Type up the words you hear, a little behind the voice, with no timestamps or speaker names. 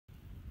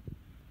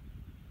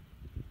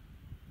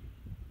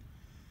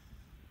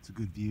It's a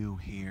good view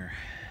here.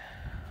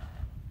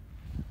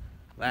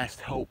 Last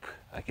hope,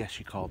 I guess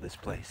you call this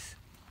place.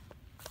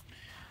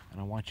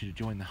 And I want you to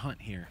join the hunt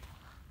here.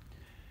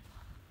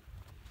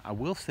 I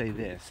will say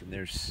this, and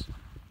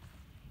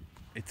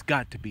it's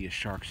got to be a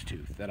shark's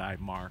tooth that I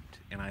marked,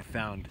 and I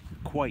found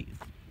quite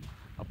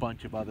a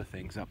bunch of other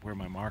things up where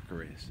my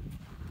marker is.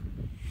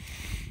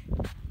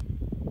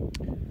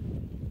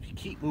 If you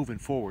keep moving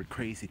forward,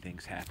 crazy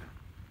things happen.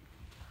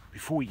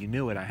 Before you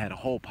knew it, I had a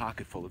whole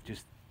pocket full of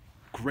just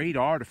great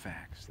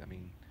artifacts. I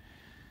mean,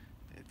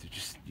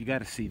 you got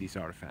to see these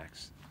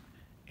artifacts.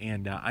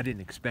 And I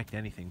didn't expect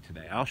anything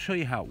today. I'll show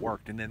you how it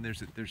worked. And then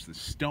there's the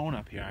stone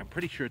up here. I'm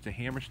pretty sure it's a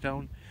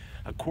hammerstone,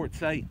 a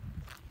quartzite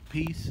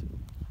piece.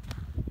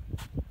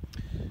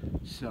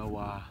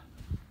 So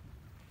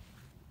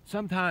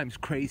sometimes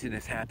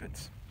craziness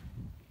happens.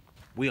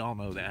 We all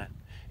know that.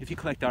 If you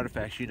collect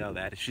artifacts, you know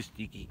that. It's just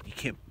you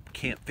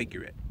can't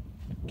figure it.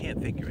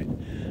 Can't figure it.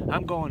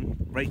 I'm going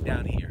right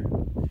down here,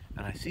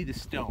 and I see the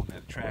stone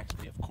that attracts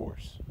me, of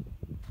course.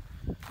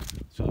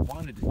 So I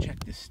wanted to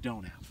check this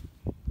stone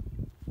out.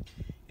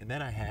 And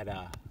then I had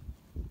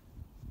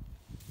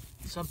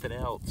something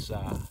else,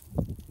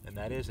 and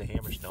that is a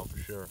hammerstone for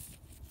sure.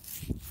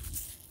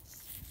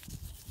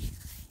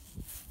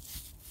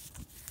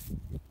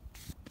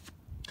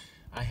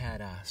 I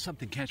had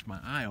something catch my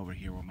eye over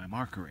here where my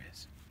marker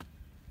is.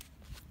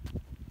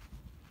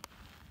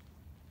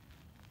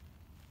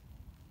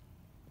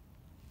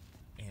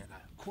 And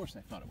of course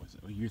I thought it was,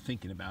 you're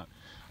thinking about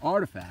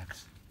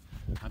artifacts.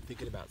 I'm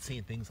thinking about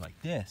seeing things like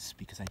this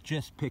because I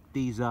just picked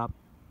these up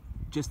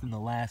just in the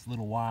last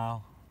little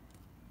while.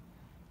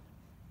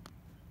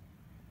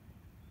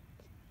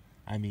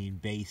 I mean,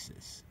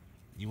 bases.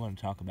 You want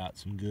to talk about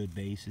some good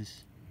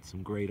bases,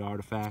 some great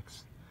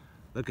artifacts?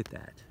 Look at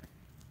that.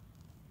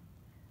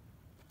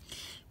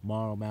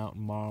 Marl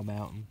Mountain, Marl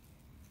Mountain,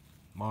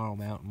 Marl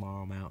Mountain,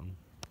 Marl Mountain.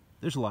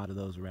 There's a lot of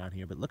those around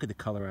here, but look at the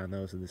color on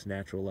those in this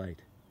natural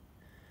light.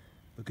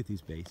 Look at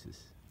these bases.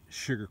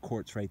 Sugar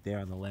quartz right there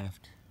on the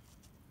left.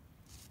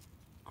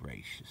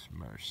 Gracious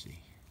mercy.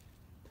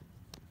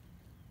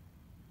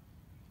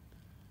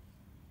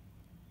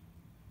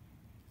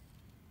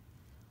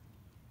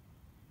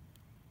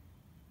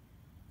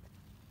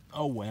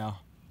 Oh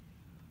well.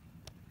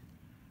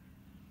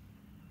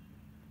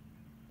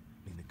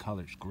 I mean, the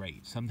color's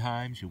great.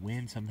 Sometimes you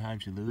win,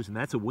 sometimes you lose, and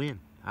that's a win.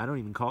 I don't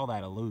even call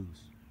that a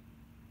lose.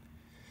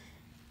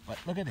 But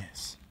look at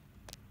this.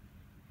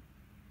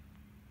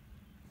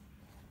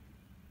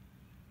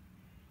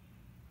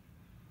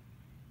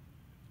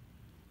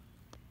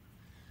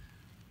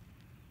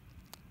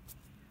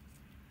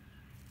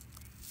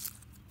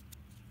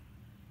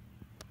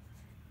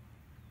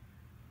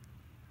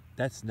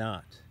 That's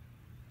not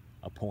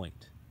a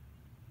point.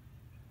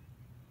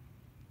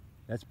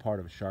 That's part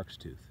of a shark's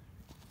tooth.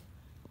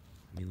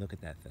 I mean, look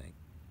at that thing.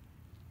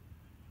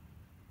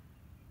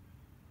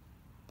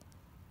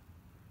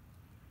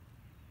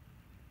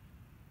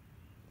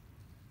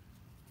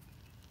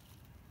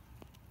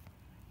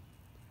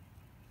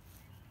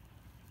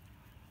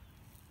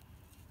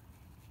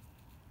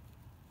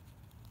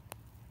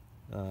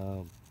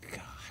 Oh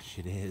gosh,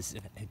 it is.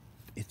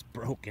 It's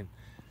broken.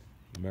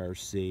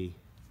 Mercy.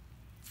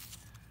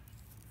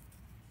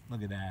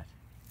 Look at that.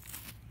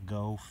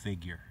 Go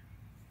figure.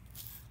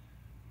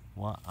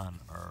 What on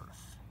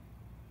earth?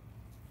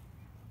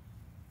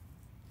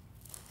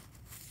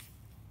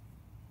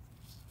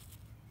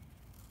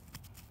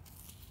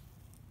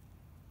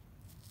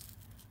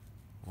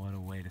 What a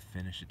way to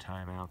finish a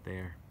time out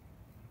there.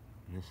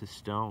 And this is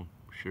stone.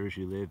 Sure as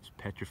you live, it's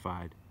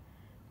petrified.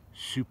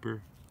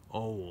 Super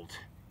old.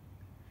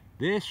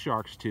 This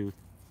shark's tooth,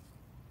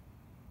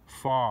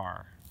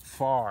 far,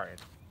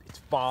 it's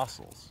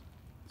fossils.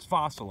 It's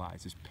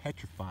fossilized, it's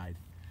petrified,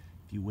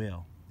 if you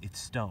will. It's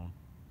stone.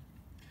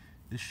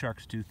 This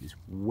shark's tooth is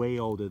way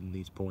older than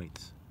these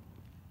points.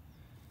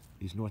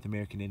 These North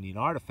American Indian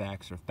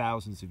artifacts are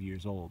thousands of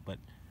years old, but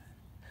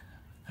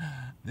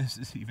this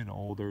is even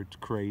older. It's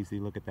crazy.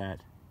 Look at that.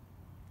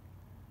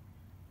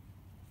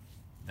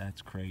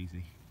 That's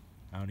crazy.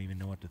 I don't even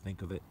know what to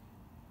think of it.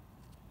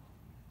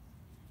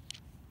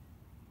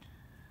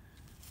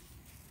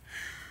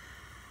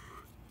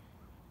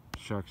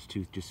 Shark's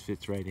tooth just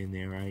fits right in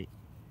there, right?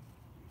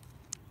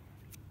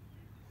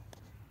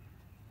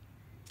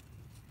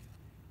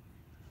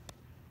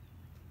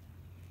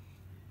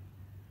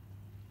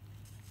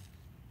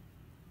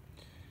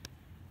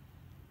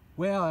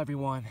 Well,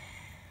 everyone,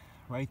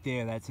 right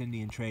there, that's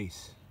Indian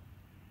trace.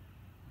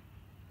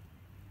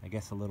 I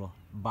guess a little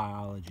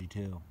biology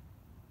too.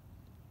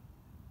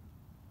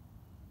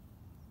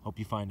 Hope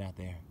you find out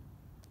there.